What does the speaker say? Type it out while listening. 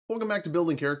Welcome back to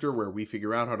Building Character, where we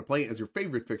figure out how to play as your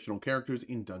favorite fictional characters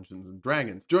in Dungeons &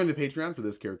 Dragons. Join the Patreon for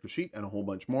this character sheet and a whole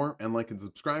bunch more, and like and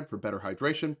subscribe for better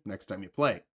hydration next time you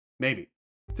play. Maybe.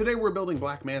 Today we're building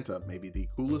Black Manta, maybe the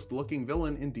coolest looking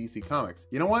villain in DC Comics.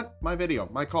 You know what? My video,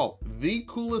 my call. The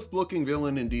coolest looking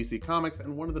villain in DC Comics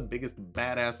and one of the biggest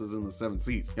badasses in the 7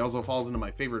 Seas. He also falls into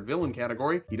my favorite villain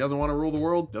category. He doesn't want to rule the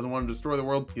world, doesn't want to destroy the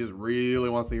world, he just really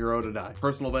wants the hero to die.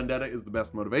 Personal vendetta is the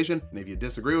best motivation, and if you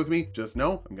disagree with me, just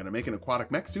know I'm gonna make an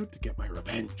aquatic mech suit to get my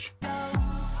revenge.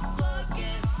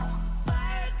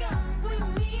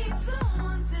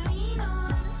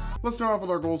 Let's start off with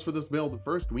our goals for this build.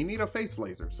 First, we need a face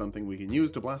laser, something we can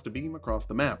use to blast a beam across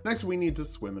the map. Next, we need to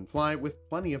swim and fly with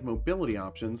plenty of mobility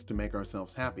options to make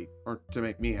ourselves happy, or to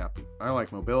make me happy. I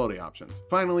like mobility options.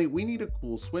 Finally, we need a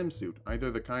cool swimsuit,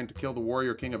 either the kind to kill the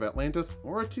warrior king of Atlantis,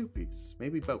 or a two-piece,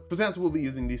 maybe both. For stats, we'll be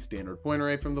using the standard point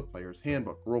array from the player's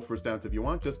handbook. Roll for stats if you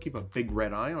want, just keep a big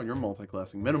red eye on your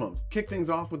multiclassing minimums. Kick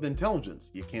things off with intelligence.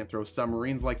 You can't throw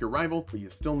submarines like your rival, but you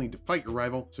still need to fight your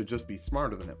rival, so just be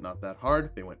smarter than him. Not that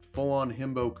hard. They went full-on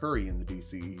himbo curry in the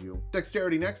DCEU.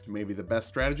 Dexterity next. Maybe the best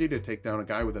strategy to take down a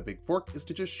guy with a big fork is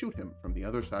to just shoot him from the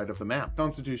other side of the map.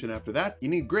 Constitution after that. You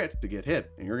need grit to get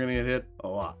hit, and you're gonna get hit a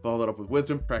lot. Follow that up with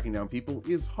wisdom. Tracking down people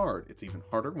is hard. It's even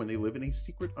harder when they live in a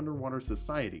secret underwater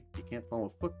society. You can't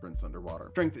follow footprints underwater.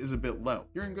 Strength is a bit low.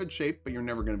 You're in good shape, but you're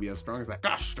never gonna be as strong as that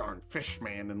gosh darn fish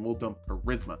man, and we'll dump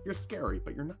charisma. You're scary,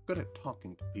 but you're not good at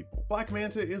talking to people. Black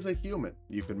Manta is a human.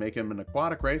 You could make him an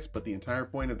aquatic race, but the entire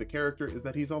point of the character is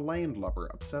that he's a landlubber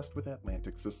obsessed with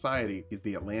Atlantic society. He's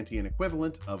the Atlantean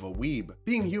equivalent of a weeb.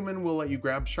 Being human will let you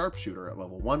grab sharpshooter at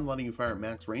level 1, letting you fire at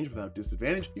max range without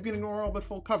disadvantage. You can ignore all but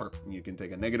full cover. You can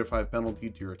take a -5 penalty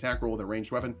to your attack roll with a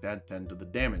ranged weapon to add 10 to the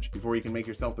damage. Before you can make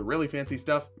yourself the really fancy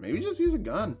stuff, maybe just use a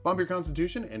gun. Bump your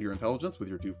constitution and your intelligence with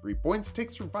your 2 free points. Take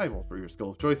survival for your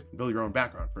skill of choice, and build your own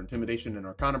background. For intimidation and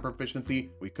arcana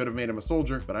proficiency, we could have made him a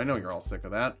soldier, but I know you're all sick of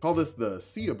that. Call this the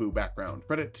Seaboo background.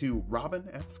 Credit to Robin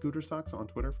at Scooter Socks on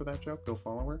Twitter for that joke. Go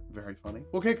follow her. Very funny.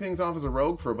 We'll kick things off as a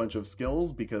rogue for a bunch of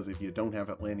skills, because if you don't have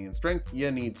Atlantean strength, you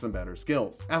need some better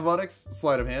skills. Athletics,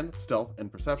 sleight of hand, stealth,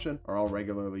 and perception are all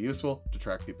regularly useful to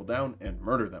track people down and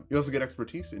murder them. You also get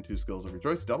expertise in 2 skills of your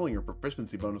choice, doubling your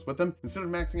proficiency bonus with them. Instead of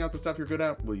maxing out the stuff you're good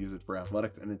at, we'll use it for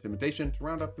athletics and intimidation to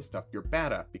round up the stuff you're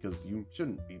bad at, because you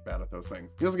shouldn't be bad at those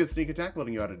things. You also get sneak attack,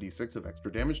 letting you add a d6 of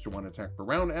extra damage to 1 attack per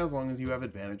round, as long as you have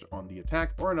advantage on the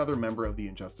attack or another member of the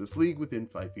Injustice League within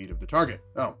 5 feet of the target.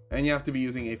 Oh, and you have to be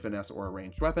using a finesse or a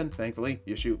ranged weapon. Thankfully,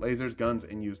 you shoot lasers, guns,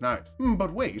 and use knives.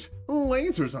 But wait,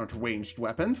 lasers aren't ranged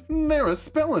weapons. They're a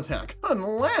spell attack,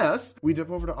 unless we dip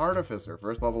over to artificer.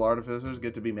 First level artificers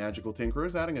get to be magical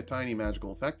tinkerers, adding a tiny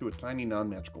magical effect to a tiny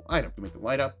non-magical item. You make it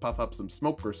light up, puff up some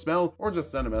smoke or smell, or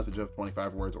just send a message of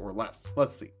 25 words or less.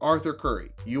 Let's see. Arthur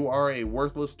Curry, you are a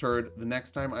worthless turd. The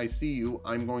next time I see you,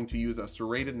 I'm going to use a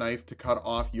serrated knife to cut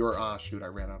off your shoot, I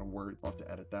ran out of words. I'll have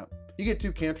to edit that. You get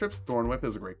 2 cantrips. Thorn Whip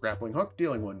is a great grappling hook,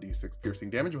 dealing 1d6 piercing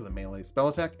damage with a melee spell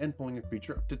attack and pulling a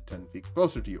creature up to 10 feet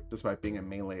closer to you. Despite being a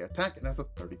melee attack, it has a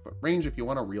 30-foot range if you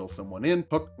want to reel someone in,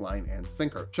 hook, line, and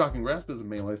sinker. Shocking Grasp is a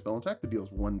melee spell attack that deals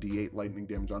 1d8 lightning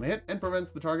damage on a hit and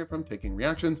prevents the target from taking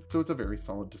reactions, so it's a very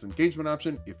solid disengagement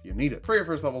option if you need it. For your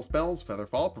first level spells,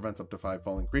 Featherfall prevents up to 5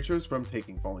 falling creatures from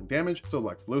taking falling damage, so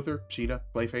Lex Luthor, Cheetah,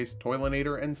 Clayface,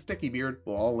 Toilinator, and Sticky Beard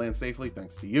will all land safely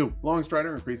thanks to you.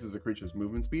 Longstrider increases a creature's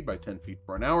movement speed by 10 feet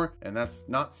for an hour, and that's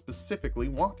not specifically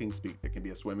walking speed. It can be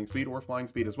a swimming speed or flying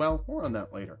speed as well. More on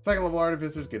that later. Second level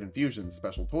artificers get infusions,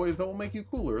 special toys that will make you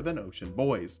cooler than ocean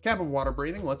boys. Cap of water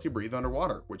breathing lets you breathe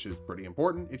underwater, which is pretty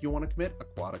important if you want to commit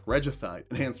aquatic regicide.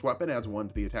 Enhanced weapon adds 1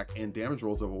 to the attack and damage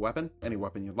rolls of a weapon. Any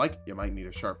weapon you'd like. You might need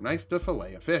a sharp knife to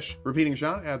fillet a fish. Repeating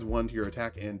shot adds 1 to your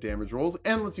attack and damage rolls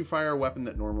and lets you fire a weapon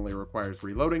that normally requires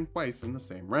reloading twice in the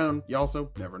same round. You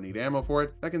also never need ammo for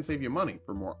it. That can save you money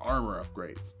for more armor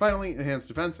upgrades. Finally, enhanced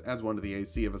defense adds 1 to the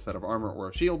AC of a set of armor or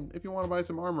a shield if you want to buy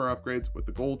some armor upgrades with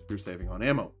the gold you're saving on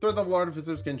ammo. Third level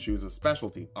artificers can choose a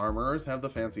specialty. Armorers have the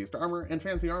fanciest armor, and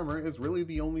fancy armor is really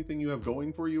the only thing you have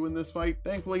going for you in this fight.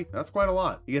 Thankfully, that's quite a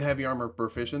lot. You get heavy armor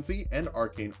proficiency and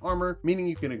arcane armor, meaning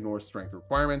you can ignore strength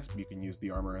requirements. You can use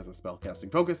the armor as a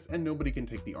spellcasting focus, and nobody can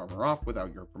take the armor off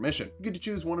without your permission. You get to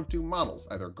choose one of 2 models,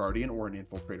 either Guardian or an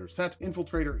Infiltrator set.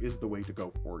 Infiltrator is the way to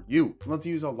go for you. Let's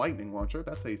use a lightning launcher.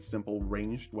 That's a simple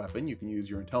ranged weapon. You can use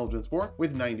your intelligence 4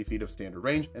 with 90 feet of standard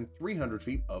range and 300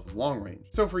 feet of long range.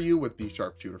 So for you with the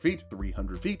sharpshooter feat,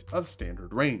 300 feet of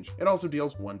standard range. It also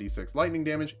deals 1d6 lightning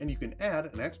damage, and you can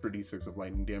add an extra d6 of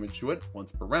lightning damage to it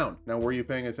once per round. Now, were you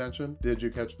paying attention? Did you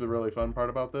catch the really fun part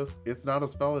about this? It's not a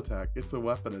spell attack, it's a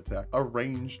weapon attack, a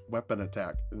ranged weapon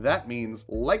attack. That means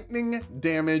lightning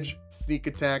damage sneak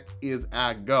attack is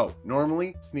a go.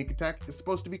 Normally, sneak attack is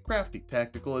supposed to be crafty,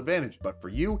 tactical advantage, but for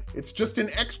you, it's just an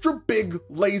extra big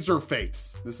laser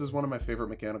face. This is one of my favorite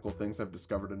mechanical things I've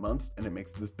discovered in months, and it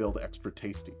makes this build extra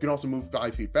tasty. You can also move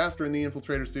 5 feet faster in the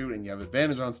infiltrator suit, and you have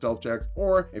advantage on stealth checks,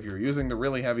 or if you're using the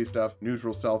really heavy stuff,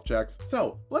 neutral stealth checks.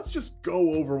 So let's just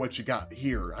go over what you got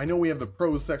here. I know we have the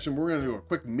pros section, but we're gonna do a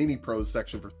quick mini pros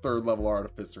section for 3rd level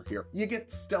artificer here. You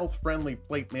get stealth friendly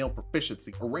plate mail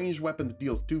proficiency, a ranged weapon that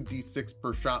deals 2d6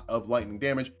 per shot of lightning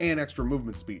damage and extra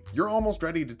movement speed. You're almost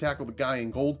ready to tackle the guy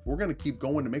in gold. We're gonna keep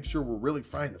going to make sure we're really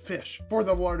frying the fish. 4th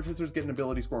level artificers get an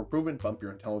ability score improvement, bump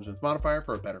your intelligence modifier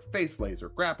for a better face laser,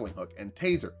 grappling hook, and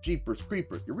taser. Jeepers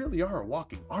creepers, you really are a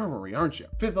walking armory, aren't you?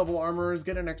 5th level armorers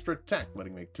get an extra attack,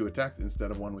 letting make 2 attacks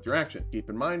instead of 1 with your action. Keep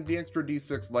in mind the extra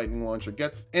d6 lightning launcher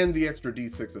gets, and the extra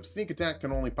d6 of sneak attack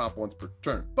can only pop once per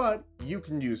turn, but you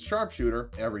can use sharpshooter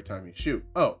every time you shoot.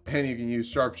 Oh, and you can use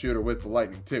sharpshooter with the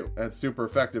lightning too. That's super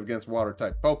effective against water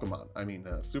type Pokemon,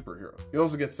 superheroes. You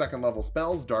also get 2nd level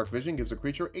spells. Dark vision gives a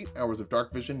creature 8 hours of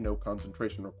dark vision, no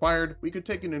concentration required. We could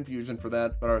take an infusion for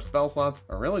that, but our spell slots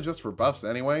are really just for buffs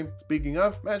anyway. Speaking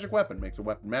of, magic weapon makes a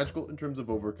weapon magical in terms of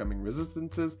overcoming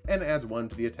resistances and adds 1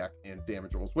 to the attack and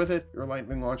damage rolls with it. Your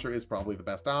lightning launcher is probably the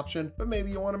best option, but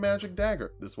maybe you want a magic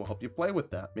dagger. This will help you play with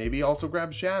that. Maybe also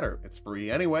grab shatter. It's free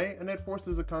anyway, and it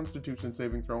forces a constitution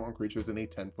saving throw on creatures in a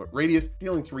 10-foot radius,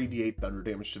 dealing 3d8 thunder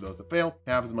damage to those that fail,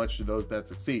 half as much to those that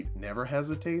succeed. Never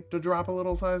hesitate to drop a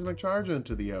little seismic charge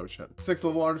into the ocean. 6th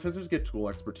level artificers get tool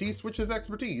expertise, which is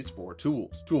expertise for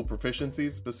tools. Tool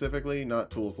proficiencies specifically, not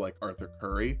tools like Arthur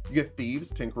Curry. You get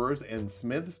thieves, tinkerers, and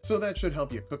smiths, so that should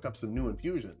help you cook up some new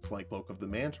infusions, like Cloak of the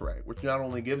Manta Ray, which not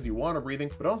only gives you water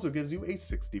breathing, but also gives you a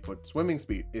 60-foot swimming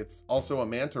speed. It's also a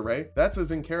Manta Ray. That's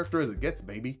as in character as it gets,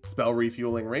 baby. Spell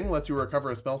refueling ring lets you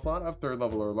recover a spell slot of 3rd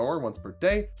level or lower once per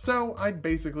day, so I'd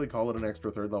basically call it an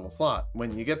extra 3rd level slot.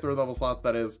 When you get 3rd level slots,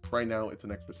 that is, right now it's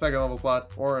an extra 2nd level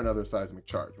slot or another seismic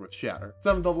charge with shatter.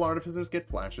 7th level artificers get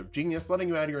flash of genius, letting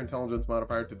you add your intelligence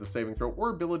modifier to the saving throw or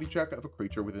ability check of a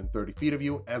creature within 30 feet of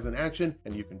you as an action,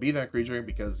 and you can be that creature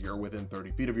because you're within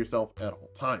 30 feet of yourself at all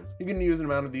times. You can use an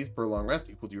amount of these per long rest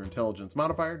equal to your intelligence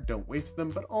modifier. Don't waste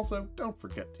them, but also don't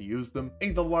forget to use them.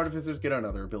 8th level artificers get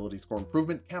another ability score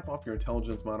improvement, cap off your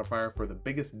intelligence modifier for the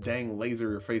biggest dang laser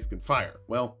your face can fire.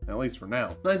 Well, at least for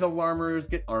now. 9th level armorers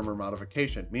get armor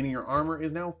modification, meaning your armor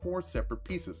is now 4 separate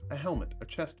pieces: a helmet, a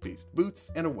chest piece,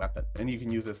 boots, and a weapon, and you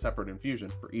can use a separate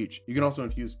infusion for each. You can also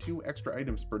infuse 2 extra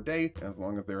items per day as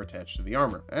long as they're attached to the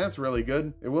armor. That's really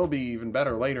good. It will be even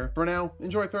better later. For now,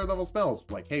 enjoy 3rd level spells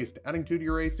like haste, adding 2 to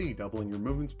your AC, doubling your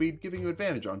movement speed, giving you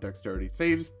advantage on dexterity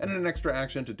saves, and an extra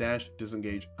action to dash,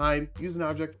 disengage, hide, use an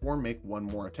object, or make 1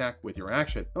 more attack with your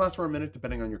action. It lasts for a minute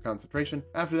depending on your concentration.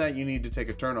 After that, you need to take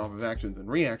a turn off of actions and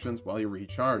reactions while you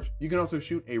recharge. You can also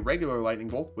shoot a regular lightning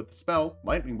bolt with the spell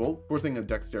Lightning Bolt, forcing a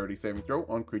dexterity saving throw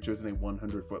on creatures in a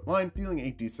 100-foot line, dealing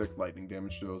 8d6 lightning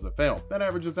damage to those that fail. That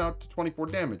averages out to 24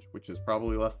 damage, which is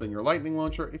probably less than your lightning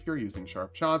launcher if you're using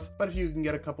sharp shots, but if you can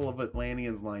get a couple of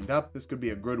Atlanteans lined up, this could be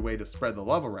a good way to spread the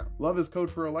love around. Love is code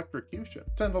for electrocution.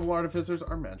 10th level artificers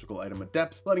are magical item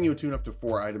adepts, letting you attune up to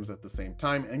 4 items at the same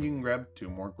time, and you can grab 2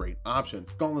 more great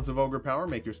options. Gauntlets of Ogre Power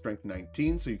make your strength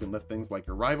 19, so you can lift things like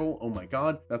your rival. Oh my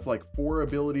god, that's like 4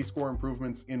 ability score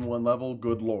improvements in 1 level,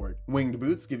 good lord. Winged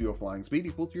Boots give you a flying speed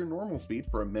equal to your normal speed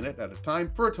for a minute at a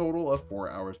time for a total of 4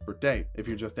 hours per day. If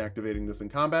you're just activating this in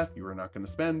combat, you are not going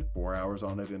to spend 4 hours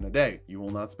on it in a day. You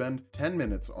will not spend 10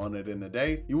 minutes on it in a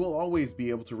day. You will always be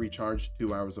able to recharge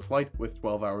 2 hours of flight with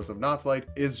 12 hours of not flight.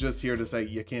 Is just here to say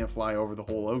you can't fly over the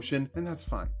whole ocean, and that's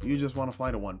fine. You just want to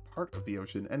fly to one part of the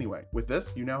ocean anyway. With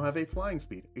this, you now have a flying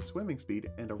speed, a swimming speed,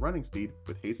 and a running speed.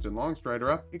 With haste and long strider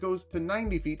up, it goes to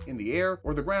 90 feet in the air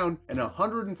or the ground and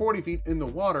 140 feet in the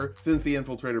water, since the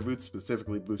infiltrator boots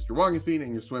specifically boost your walking speed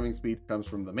and your swimming speed comes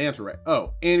from the Manta Ray.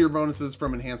 Oh, and your bonuses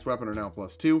from enhanced weapon are now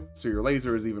 +2, so your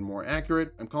laser is even more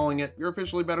accurate. I'm calling it, you're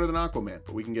officially better than Aquaman,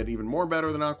 but we can get even more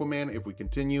better than Aquaman if we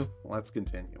continue. Let's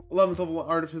continue. 11th level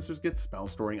artificers get spell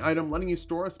storing item, letting you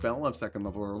store a spell of 2nd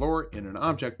level or lower in an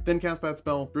object, then cast that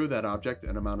spell through that object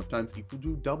an amount of times equal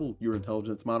to double your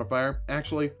intelligence modifier.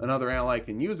 Actually, another ally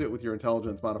can use it with your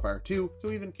intelligence modifier too,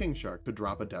 so even King Shark could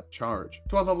drop a depth charge.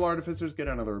 12th level artificers get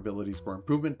another ability score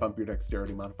improvement, bump your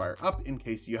dexterity modifier up in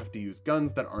case you have to use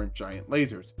guns that aren't giant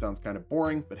lasers. Sounds kind of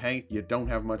boring, but hey, you don't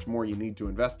have much more more you need to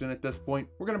invest in at this point.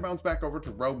 We're going to bounce back over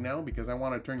to Rogue now because I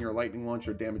want to turn your lightning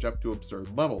launcher damage up to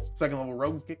absurd levels. Second level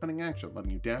Rogues get cunning action,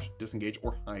 letting you dash, disengage,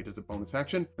 or hide as a bonus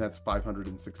action. That's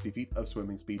 560 feet of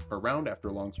swimming speed per round after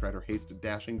long stride or haste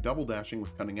dashing, double dashing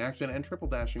with cunning action, and triple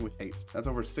dashing with haste. That's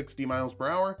over 60 miles per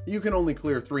hour. You can only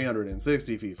clear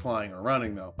 360 feet flying or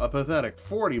running though, a pathetic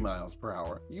 40 miles per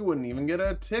hour. You wouldn't even get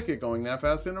a ticket going that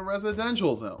fast in a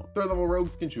residential zone. Third level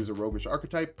Rogues can choose a roguish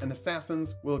archetype, and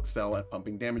Assassins will excel at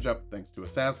pumping damage up thanks to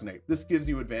Assassinate. This gives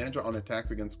you advantage on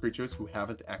attacks against creatures who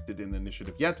haven't acted in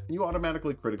initiative yet, and you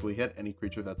automatically critically hit any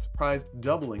creature that's surprised,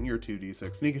 doubling your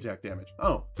 2d6 sneak attack damage.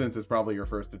 Oh, since it's probably your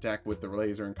first attack with the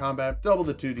laser in combat, double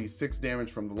the 2d6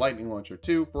 damage from the lightning launcher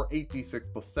too for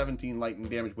 8d6 plus 17 lightning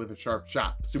damage with a sharp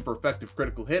shot. Super effective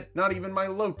critical hit, not even my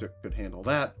Lotuk could handle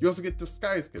that. You also get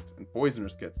disguise kits and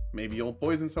poisoners kits. Maybe you'll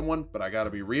poison someone, but I gotta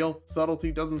be real,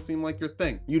 subtlety doesn't seem like your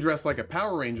thing. You dress like a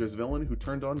Power Rangers villain who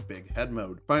turned on big head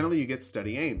mode. Finally, you get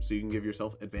steady aim, so you can give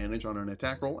yourself advantage on an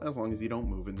attack roll as long as you don't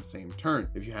move in the same turn.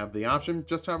 If you have the option,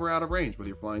 just hover out of range with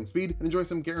your flying speed and enjoy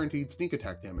some guaranteed sneak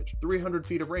attack damage. 300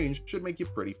 feet of range should make you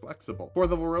pretty flexible. 4th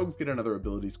level Rogues get another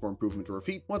ability score improvement to her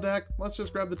feet. What the heck? Let's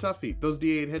just grab the tough feet. Those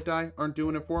D8 hit die aren't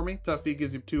doing it for me. Tough feet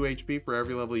gives you 2 HP for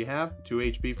every level you have, 2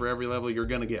 HP for every level you're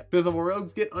gonna get. 5th level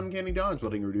Rogues get uncanny dodge,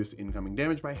 letting you reduce incoming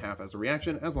damage by half as a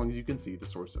reaction as long as you can see the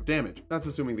source of damage. That's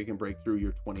assuming they can break through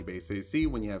your 20 base AC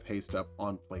when you have haste up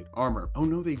on plate armor. Oh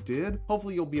no, they did?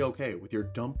 Hopefully you'll be okay with your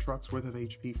dump truck's worth of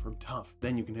HP from tough.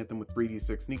 Then you can hit them with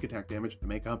 3d6 sneak attack damage to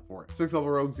make up for it. 6th level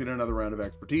Rogues get another round of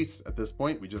expertise. At this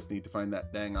point, we just need to find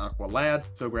that dang Aqua lad,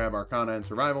 so grab Arcana and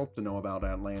Survival to know about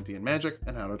Atlantean magic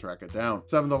and how to track it down.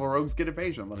 7th level Rogues get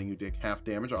evasion, letting you take half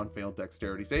damage on failed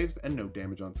dexterity saves and no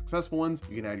damage on successful ones.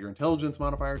 You can add your intelligence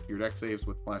modifier to your dex saves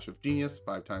with Flash of Genius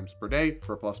 5 times per day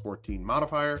for a plus 14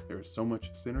 modifier. There is so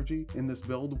much synergy in this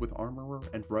build with Armorer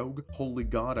and Rogue. Holy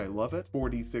god, I love it.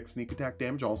 4d6 sneak attack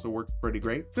damage also works pretty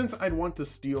great. Since I'd want to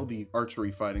steal the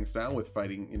archery fighting style with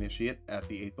Fighting Initiate at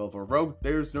the 8th level of Rogue,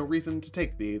 there's no reason to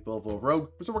take the 8th level of Rogue,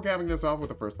 so we're capping this off with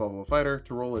the 1st level of Fighter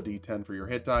to roll a d10 for your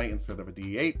hit die instead of a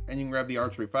d8, and you can grab the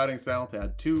archery fighting style to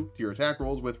add 2 to your attack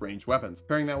rolls with ranged weapons.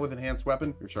 Pairing that with enhanced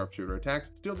weapon, your sharpshooter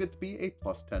attacks still get to be a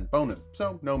plus 10 bonus,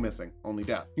 so no missing, only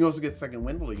death. You also get second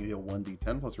wind, letting you heal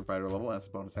 1d10 plus your fighter level as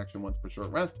a bonus action once per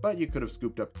short rest, but you could have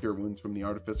scooped up cure wounds from the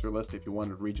artificer list if you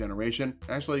wanted regeneration.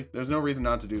 Actually, there's no reason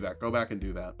not to do that. Go back and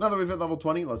do that. Now that we've hit level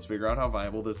 20, let's figure out how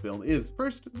viable this build is.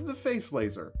 First, the face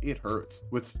laser. It hurts.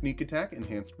 With sneak attack,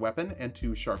 enhanced weapon, and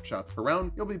 2 sharp shots per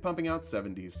round, you'll be pumping out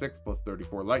 7d6 plus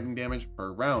 34 lightning damage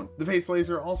per round. The face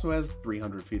laser also has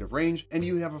 300 feet of range, and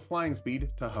you have a flying speed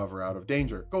to hover out of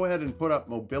danger. Go ahead and put up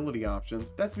mobility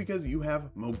options. That's because you have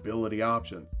mobility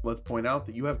options. Let's point out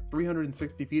that you have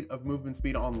 360 feet of movement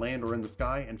speed on land or in the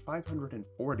sky and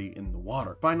 540 in the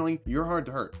water. Finally, you're hard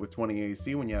to hurt with 20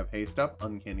 AC when you have haste up,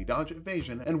 uncanny dodge,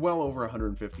 evasion, and well over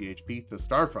 150 HP to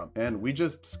start from. And we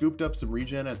just scooped up some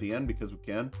regen at the end because we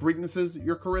can. Weaknesses,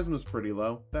 your charisma's pretty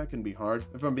low. That can be hard.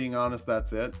 If I'm being honest,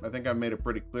 that's it. I think I've made it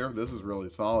pretty clear. This is really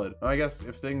solid. I guess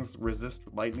if things resist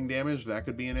lightning damage, that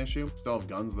could be an issue. Still have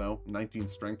guns though. 19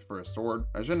 strength for a sword.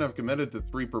 I shouldn't have committed to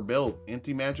 3 per build.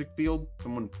 Anti-magic field.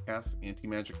 Someone casts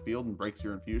anti-magic field and breaks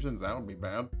your infusions. That would be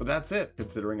bad. But that's it.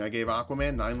 Considering I gave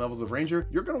Aquaman 9 levels of Ranger,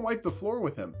 you're gonna wipe the floor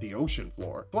with him. The ocean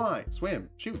floor. Fly, swim,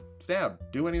 shoot, stab,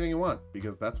 do anything you want,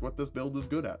 because that's what this build is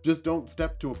good at. Just don't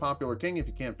step to a popular king if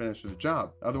you can't finish the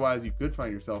job. Otherwise, you could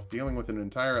find yourself dealing with an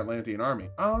entire Atlantean army.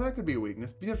 Oh, that could be a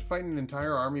weakness. If you have to fight an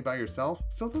entire army by yourself,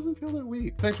 still doesn't feel that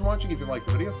weak. Thanks for watching. If you liked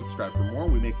the video, subscribe for more.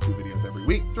 We make 2 videos every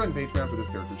week. Join the Patreon for this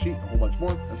character sheet and a whole bunch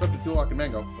more. And sub to Tulok and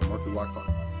Mango for more Tulok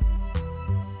fun.